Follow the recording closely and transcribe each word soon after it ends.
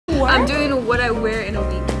I'm doing what I wear in a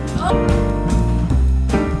week.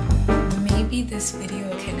 Maybe this video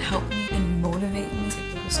can help me and motivate me to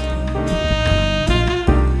go to school.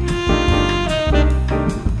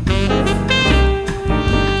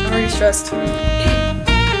 I'm already stressed.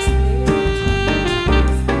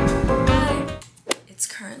 It's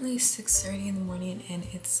currently 6:30 in the morning and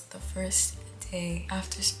it's the first day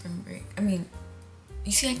after spring break. I mean,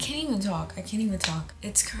 you see, I can't even talk.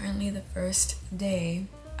 It's currently the first day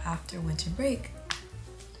after winter break.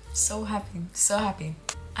 So happy, so happy.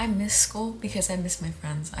 I miss school because I miss my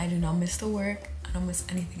friends. I do not miss the work. I don't miss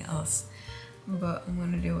anything else. But I'm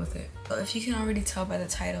gonna deal with it. But if you can already tell by the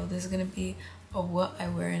title, this is gonna be a what I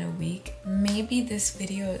wear in a week. Maybe this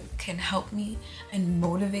video can help me and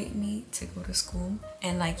motivate me to go to school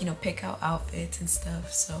and, like, you know, pick out outfits and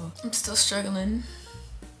stuff. So I'm still struggling.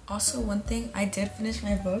 Also, one thing, I did finish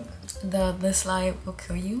my book, This Lie Will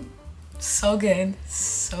Kill You. So good,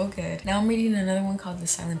 so good. Now I'm reading another one called The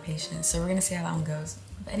Silent Patient, so we're gonna see how that one goes.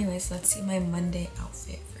 But anyways, let's see my Monday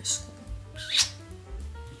outfit for school.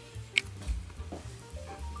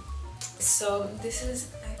 So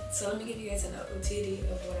let me give you guys an OOTD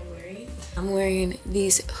of what I'm wearing. I'm wearing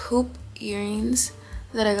these hoop earrings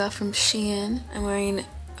that I got from Shein. I'm wearing,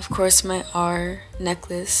 of course, my R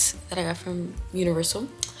necklace that I got from Universal.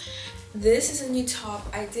 This is a new top.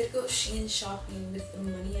 I did go Shein shopping with the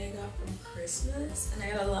money I got from Christmas, and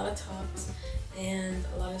I got a lot of tops and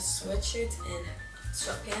a lot of sweatshirts and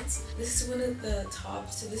sweatpants. This is one of the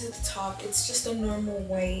tops. So this is the top. It's just a normal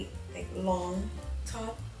white, like, long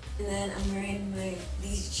top. And then I'm wearing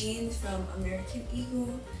these jeans from American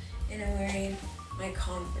Eagle, and I'm wearing my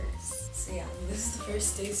Converse. So yeah, this is the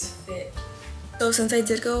first day's fit. So since I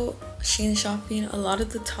did go Shein shopping, a lot of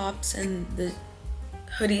the tops and the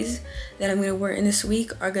hoodies that I'm gonna wear in this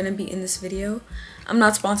week are gonna be in this video. I'm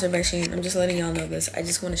not sponsored by Shein. I'm just letting y'all know this. I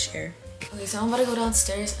just want to share. Okay, so I'm about to go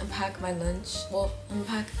downstairs and pack my lunch. Well, I'm gonna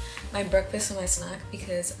pack my breakfast and my snack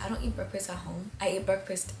because I don't eat breakfast at home. I eat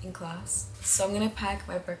breakfast in class. So I'm gonna pack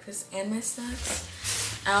my breakfast and my snacks.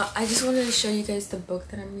 I just wanted to show you guys the book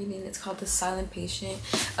that I'm reading. It's called The Silent Patient.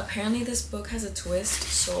 Apparently this book has a twist,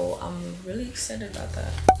 so I'm really excited about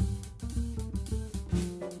that.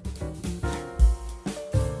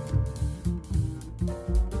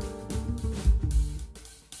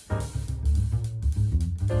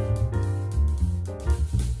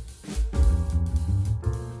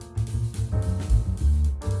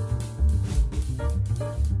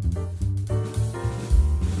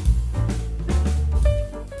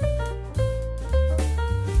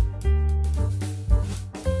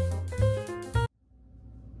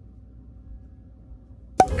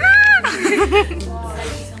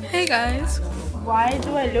 Hey guys. Why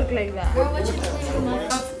do I look like that? Oh my god.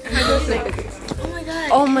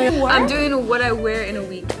 Oh my god. I'm doing what I wear in a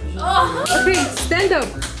week. Okay, stand up.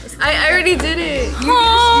 I already did it. You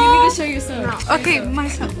need to show yourself. No, okay,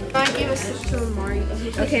 myself. I gave a sip to Mari.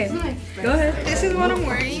 Okay, go ahead. This is what I'm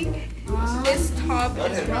wearing. This top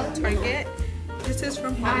is from Target. This is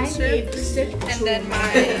from Hollister. And then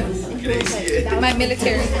my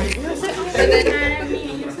military. And then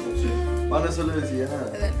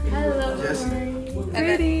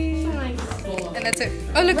Pretty. and that's it.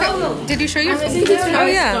 Oh look! Did you show your phone? Oh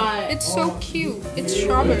yeah. It's so cute. It's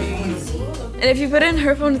strawberries. And if you put it in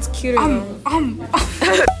her phone, it's cuter.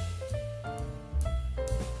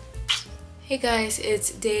 Hey guys,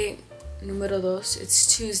 it's day numero dos.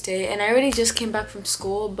 It's Tuesday and I already just came back from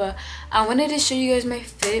school, but I wanted to show you guys my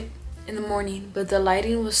fit in the morning, but the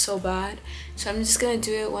lighting was so bad, so I'm just gonna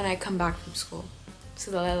do it when I come back from school. So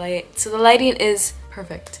the lighting is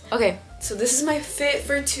perfect. Okay, so this is my fit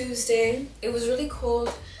for Tuesday. It was really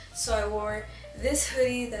cold, so I wore this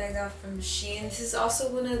hoodie that I got from Shein. This is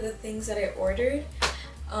also one of the things that I ordered.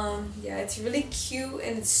 Yeah, it's really cute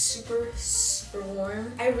and it's super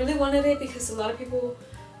warm. I really wanted it because a lot of people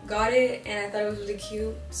got it and I thought it was really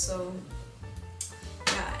cute, so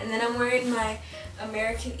yeah. And then I'm wearing my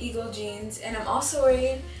American Eagle jeans, and I'm also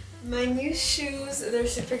wearing my new shoes. They're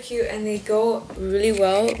super cute and they go really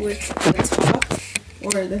well with the top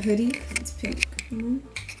or the hoodie. It's pink.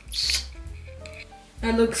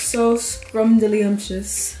 I look so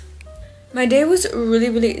scrumdiddlyumptious. My day was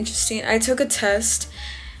really interesting. I took a test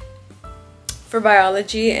for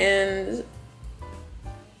biology and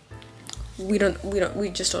we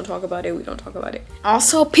just don't talk about it. We don't talk about it.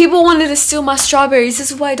 Also, people wanted to steal my strawberries. This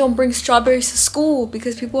is why I don't bring strawberries to school,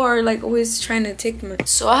 because people are like always trying to take them.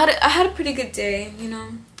 So I had a pretty good day, you know.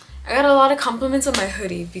 I got a lot of compliments on my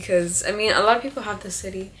hoodie because I mean a lot of people have this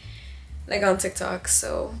hoodie like on TikTok,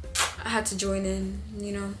 so I had to join in,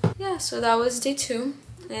 you know. Yeah, so that was day 2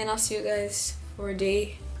 and I'll see you guys for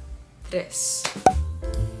day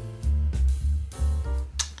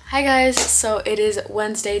Hi guys, so it is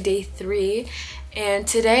Wednesday, day 3, and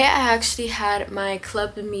today I actually had my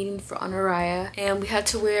club meeting for Honoraya, and we had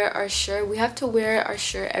to wear our shirt. We have to wear our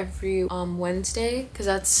shirt every Wednesday because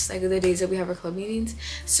that's like the days that we have our club meetings.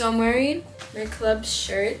 So I'm wearing my club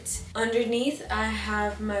shirt. Underneath I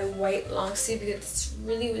have my white long sleeve because it's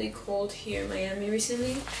really cold here in Miami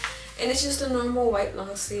recently. And it's just a normal white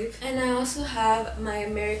long sleeve. And I also have my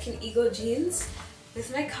American Eagle jeans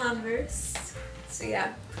with my Converse. So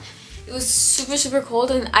yeah, it was super cold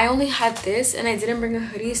and I only had this and I didn't bring a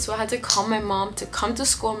hoodie, so I had to call my mom to come to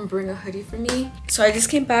school and bring a hoodie for me. So I just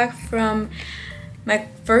came back from my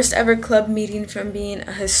first ever club meeting from being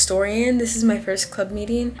a historian. This is my first club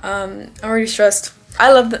meeting. I'm already stressed. I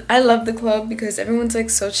love the club because everyone's like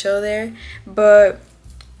so chill there, but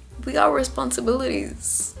we got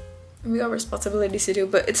responsibilities. We got responsibilities to do,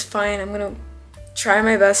 but it's fine. I'm gonna try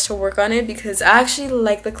my best to work on it because I actually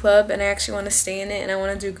like the club and I actually want to stay in it and I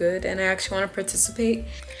want to do good and I actually want to participate.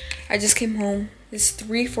 I just came home. It's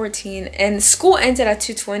 3:14 and school ended at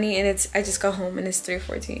 2:20 and I just got home and it's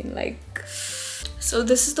 3:14. Like, so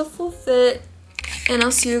this is the full fit and I'll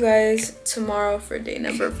see you guys tomorrow for day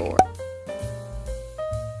number 4.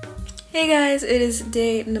 Hey guys, it is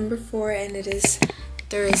day number 4 and it is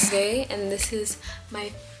Thursday and this is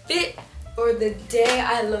my fit for the day.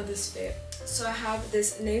 I love this fit. So I have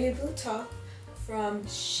this navy blue top from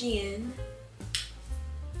Shein.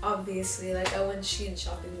 Obviously, like I went Shein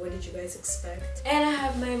shopping. What did you guys expect? And I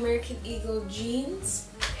have my American Eagle jeans.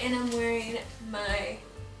 And I'm wearing my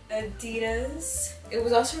Adidas. It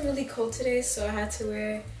was also really cold today, so I had to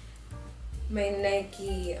wear my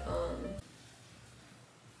Nike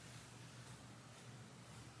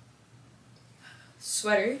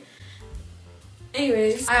sweater.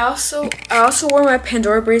 Anyways, I also wore my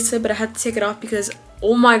Pandora bracelet, but I had to take it off because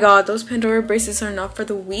oh my god, those Pandora bracelets are not for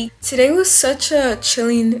the weak. Today was such a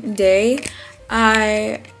chilling day.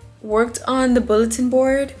 I worked on the bulletin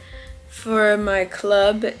board for my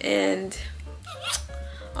club and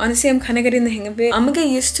honestly I'm kind of getting the hang of it. I'm gonna get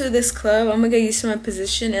used to this club. I'm gonna get used to my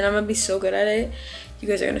position and I'm gonna be so good at it. You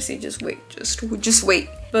guys are gonna see. Just wait. Just wait.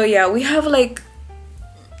 But yeah, we have like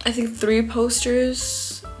I think 3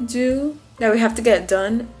 posters due that we have to get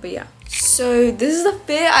done, but yeah. So this is the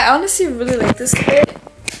fit. I honestly really like this fit.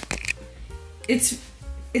 It's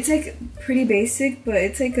like pretty basic, but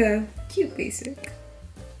it's like a cute basic.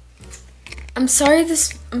 I'm sorry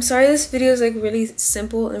this video is like really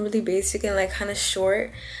simple and really basic and like kind of short,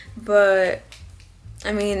 but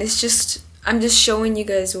I mean it's just I'm just showing you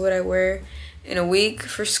guys what I wear in a week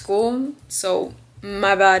for school. So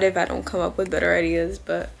my bad if I don't come up with better ideas,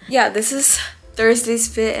 but yeah, this is Thursday's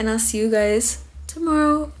fit and I'll see you guys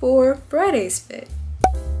tomorrow for Friday's fit.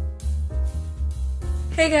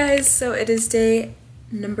 Hey guys, so it is day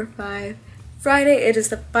number 5. Friday, it is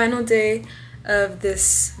the final day of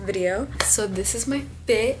this video. So this is my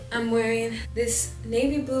fit. I'm wearing this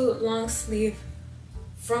navy blue long sleeve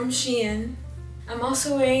from Shein. I'm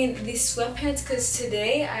also wearing these sweatpants because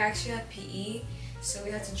today I actually have PE, so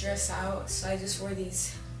we had to dress out, so I just wore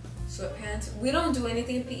these sweatpants. We don't do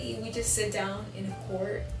anything in PE, we just sit down in a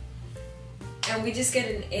court and we just get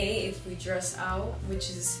an A if we dress out, which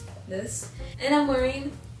is this. And I'm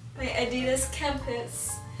wearing my Adidas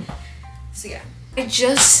Campus. So yeah, I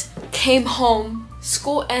just came home.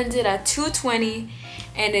 School ended at 2:20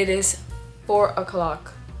 and it is 4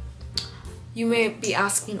 o'clock. You may be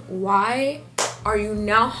asking, why are you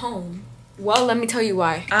now home? Well, let me tell you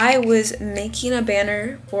why. I was making a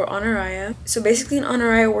banner for Honoraya. So basically in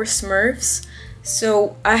Honoraya we're Smurfs.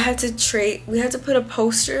 So we had to put a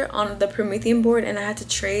poster on the Promethean board and I had to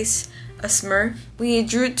trace a Smurf. We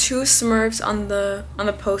drew 2 Smurfs on the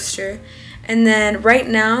poster. And then right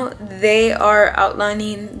now they are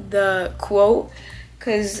outlining the quote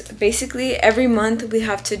because basically every month we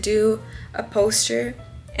have to do a poster.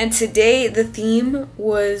 And today the theme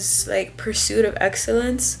was like pursuit of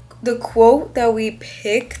excellence. The quote that we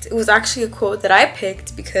picked, it was actually a quote that I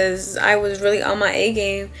picked because I was really on my A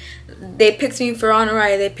game. They picked me for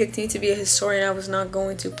Honoraya. They picked me to be a historian. I was not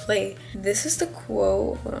going to play. This is the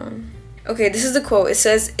quote. Hold on. Okay, this is the quote. It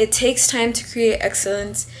says, "It takes time to create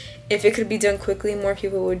excellence. If it could be done quickly, more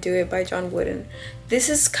people would do it," by John Wooden. This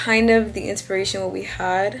is kind of the inspiration what we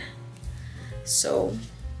had. So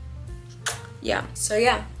yeah.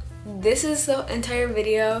 This is the entire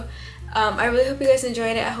video. I really hope you guys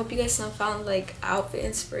enjoyed it. I hope you guys found like outfit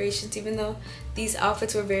inspirations, even though these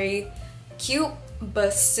outfits were very cute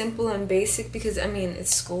but simple and basic, because I mean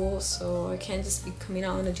it's school, so I can't just be coming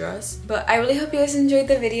out in a dress. But I really hope you guys enjoyed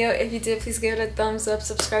the video. If you did, please give it a thumbs up,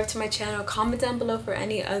 subscribe to my channel, comment down below for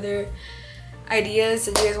any other ideas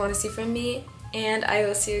that you guys want to see from me, and I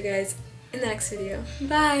will see you guys in the next video.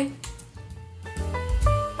 Bye.